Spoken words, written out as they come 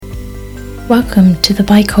Welcome to the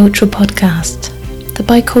Bicultural Podcast. The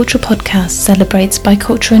Bicultural Podcast celebrates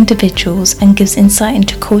bicultural individuals and gives insight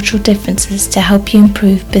into cultural differences to help you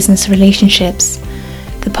improve business relationships.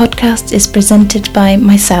 The podcast is presented by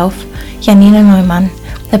myself, Janina Neumann,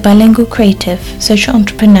 a bilingual creative, social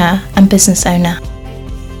entrepreneur and business owner.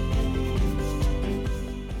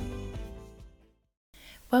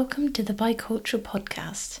 Welcome to the Bicultural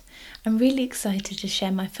Podcast. I'm really excited to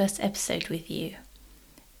share my first episode with you.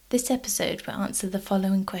 This episode will answer the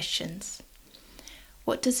following questions.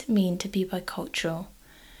 What does it mean to be bicultural?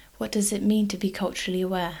 What does it mean to be culturally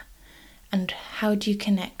aware? And how do you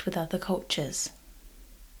connect with other cultures?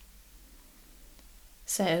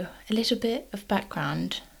 So, a little bit of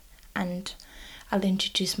background and I'll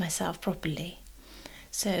introduce myself properly.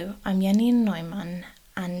 So, I'm Janina Neumann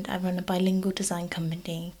and I run a bilingual design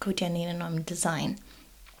company called Janina Neumann Design.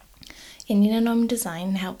 Janina Neumann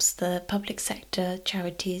Design helps the public sector,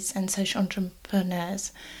 charities and social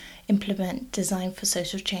entrepreneurs implement design for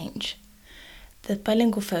social change. The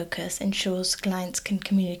bilingual focus ensures clients can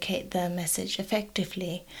communicate their message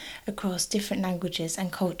effectively across different languages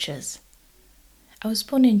and cultures. I was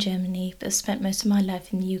born in Germany but spent most of my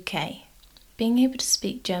life in the UK. Being able to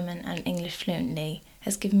speak German and English fluently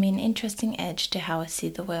has given me an interesting edge to how I see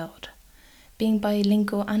the world. Being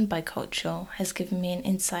bilingual and bicultural has given me an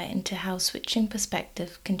insight into how switching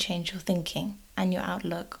perspective can change your thinking and your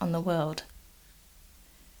outlook on the world.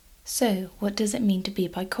 So, what does it mean to be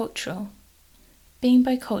bicultural? Being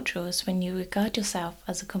bicultural is when you regard yourself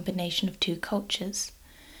as a combination of two cultures.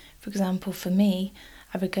 For example, for me,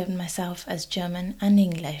 I regard myself as German and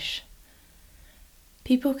English.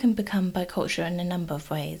 People can become bicultural in a number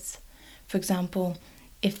of ways. For example,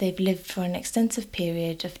 if they've lived for an extensive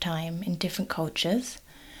period of time in different cultures,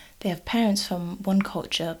 they have parents from one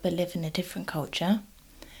culture but live in a different culture,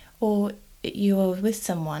 or you are with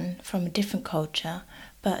someone from a different culture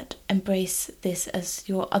but embrace this as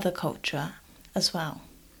your other culture as well.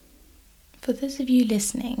 For those of you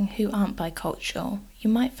listening who aren't bicultural, you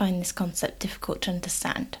might find this concept difficult to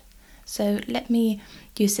understand. So let me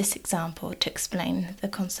use this example to explain the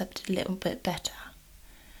concept a little bit better.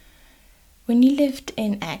 When you lived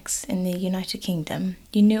in X in the United Kingdom,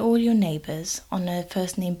 you knew all your neighbours on a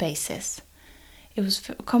first name basis. It was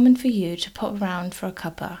common for you to pop around for a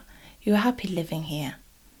cuppa. You were happy living here.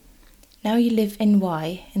 Now you live in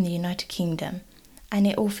Y in the United Kingdom and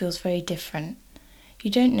it all feels very different.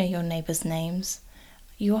 You don't know your neighbours' names.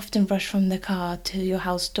 You often rush from the car to your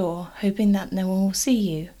house door hoping that no one will see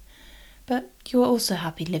you. But you are also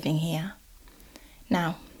happy living here.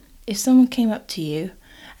 Now, if someone came up to you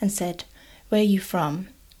and said, "Where are you from?"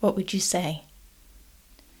 what would you say?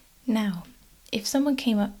 Now, if someone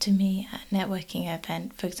came up to me at a networking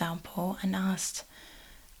event, for example, and asked,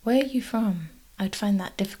 "Where are you from?" I would find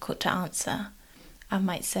that difficult to answer. I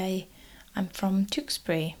might say, "I'm from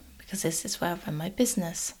Tewkesbury because this is where I run my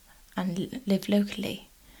business and live locally."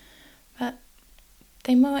 But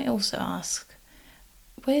they might also ask,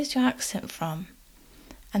 "Where's your accent from?"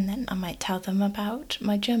 And then I might tell them about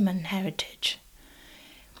my German heritage.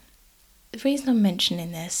 The reason I'm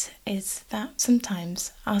mentioning this is that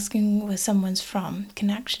sometimes asking where someone's from can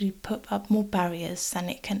actually put up more barriers than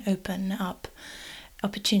it can open up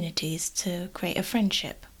opportunities to create a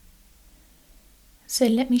friendship. So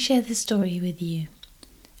let me share this story with you.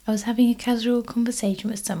 I was having a casual conversation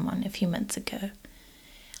with someone a few months ago.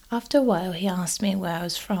 After a while he asked me where I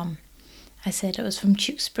was from. I said I was from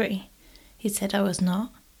Tewkesbury. He said I was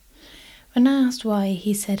not. When I asked why,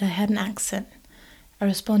 he said I had an accent. I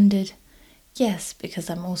responded, "Yes, because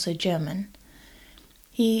I'm also German."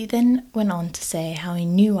 He then went on to say how he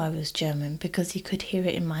knew I was German because he could hear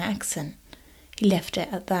it in my accent. He left it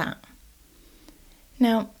at that.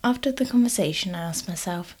 Now, after the conversation, I asked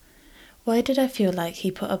myself, why did I feel like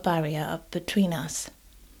he put a barrier up between us?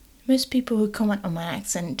 Most people who comment on my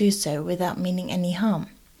accent do so without meaning any harm,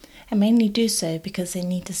 and mainly do so because they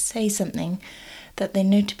need to say something that they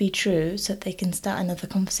know to be true so that they can start another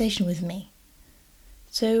conversation with me.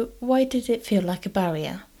 So why did it feel like a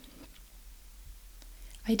barrier?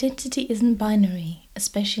 Identity isn't binary,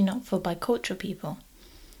 especially not for bicultural people.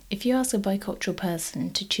 If you ask a bicultural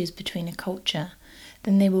person to choose between a culture,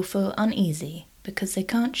 then they will feel uneasy because they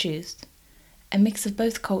can't choose. A mix of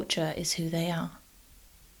both culture is who they are.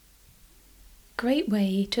 A great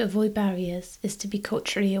way to avoid barriers is to be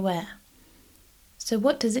culturally aware. So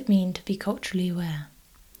what does it mean to be culturally aware?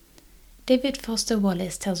 David Foster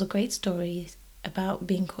Wallace tells a great story about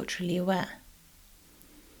being culturally aware.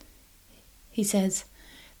 He says,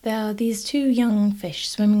 there are these two young fish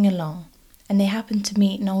swimming along, and they happen to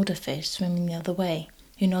meet an older fish swimming the other way,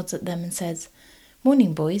 who nods at them and says,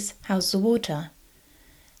 "Morning, boys, how's the water?"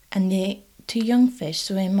 And the two young fish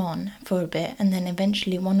swim on for a bit, and then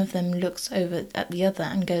eventually one of them looks over at the other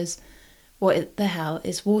and goes, "What the hell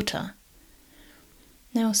is water?"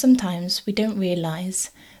 Now, sometimes we don't realise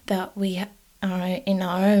that we are in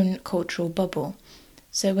our own cultural bubble.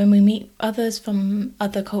 So when we meet others from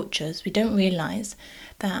other cultures, we don't realise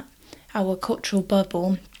that our cultural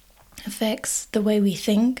bubble affects the way we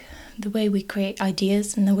think, the way we create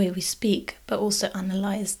ideas, and the way we speak, but also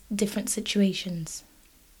analyse different situations.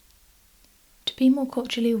 To be more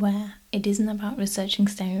culturally aware, it isn't about researching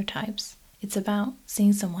stereotypes, it's about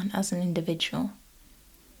seeing someone as an individual.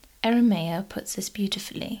 Erin Meyer puts this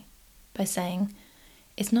beautifully by saying,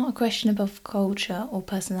 "It's not a question of culture or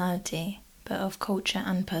personality, but of culture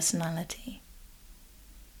and personality."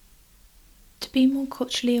 To be more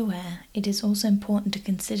culturally aware, it is also important to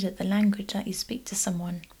consider the language that you speak to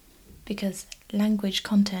someone, because language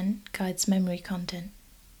content guides memory content.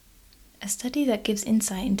 A study that gives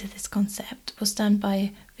insight into this concept was done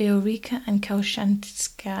by Viorica and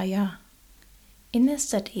Kolshanskaya. In their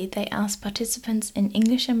study, they asked participants in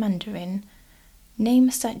English and Mandarin, name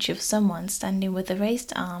a statue of someone standing with a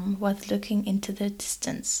raised arm while looking into the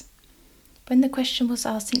distance. When the question was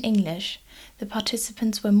asked in English, the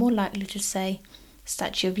participants were more likely to say,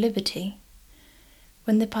 "Statue of Liberty."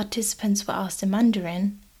 When the participants were asked in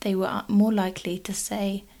Mandarin, they were more likely to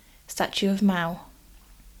say, "Statue of Mao."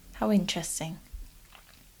 How interesting.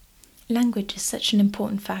 Language is such an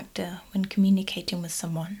important factor when communicating with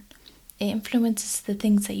someone. It influences the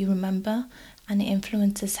things that you remember, and it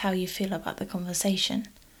influences how you feel about the conversation.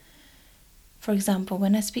 For example,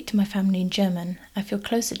 when I speak to my family in German, I feel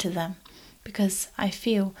closer to them because I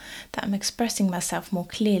feel that I'm expressing myself more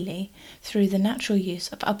clearly through the natural use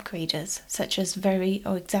of upgraders such as very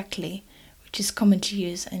or exactly, which is common to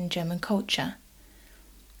use in German culture.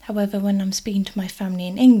 However, when I'm speaking to my family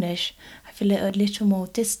in English, I feel a little more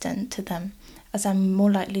distant to them, as I'm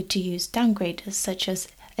more likely to use downgraders such as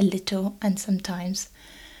a little and sometimes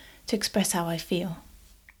to express how I feel.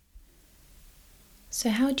 So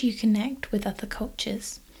how do you connect with other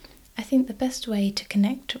cultures? I think the best way to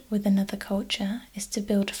connect with another culture is to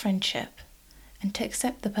build a friendship and to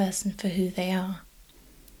accept the person for who they are.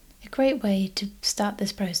 A great way to start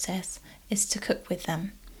this process is to cook with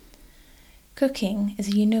them. Cooking is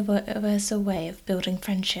a universal way of building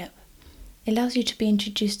friendship. It allows you to be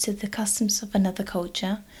introduced to the customs of another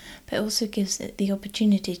culture, but also gives it the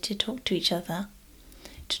opportunity to talk to each other,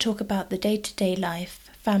 to talk about the day-to-day life,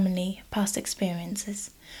 family, past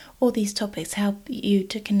experiences. All these topics help you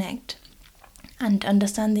to connect and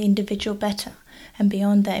understand the individual better and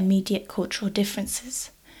beyond their immediate cultural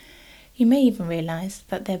differences. You may even realise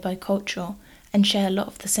that they're bicultural and share a lot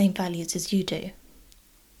of the same values as you do.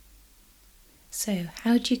 So,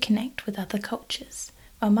 how do you connect with other cultures?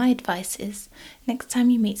 Well, my advice is, next time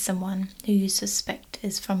you meet someone who you suspect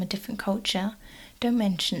is from a different culture, don't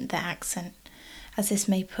mention their accent, as this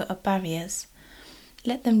may put up barriers.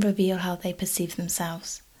 Let them reveal how they perceive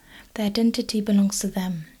themselves. Their identity belongs to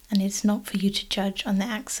them, and it's not for you to judge on their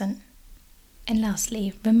accent. And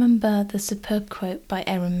lastly, remember the superb quote by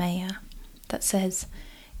Erin Meyer that says,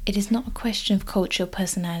 "It is not a question of culture or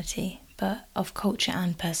personality, but of culture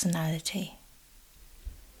and personality."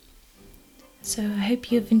 So I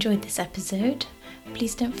hope you have enjoyed this episode.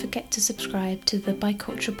 Please don't forget to subscribe to the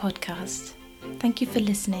Bicultural podcast. Thank you for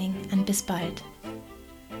listening and bis bald.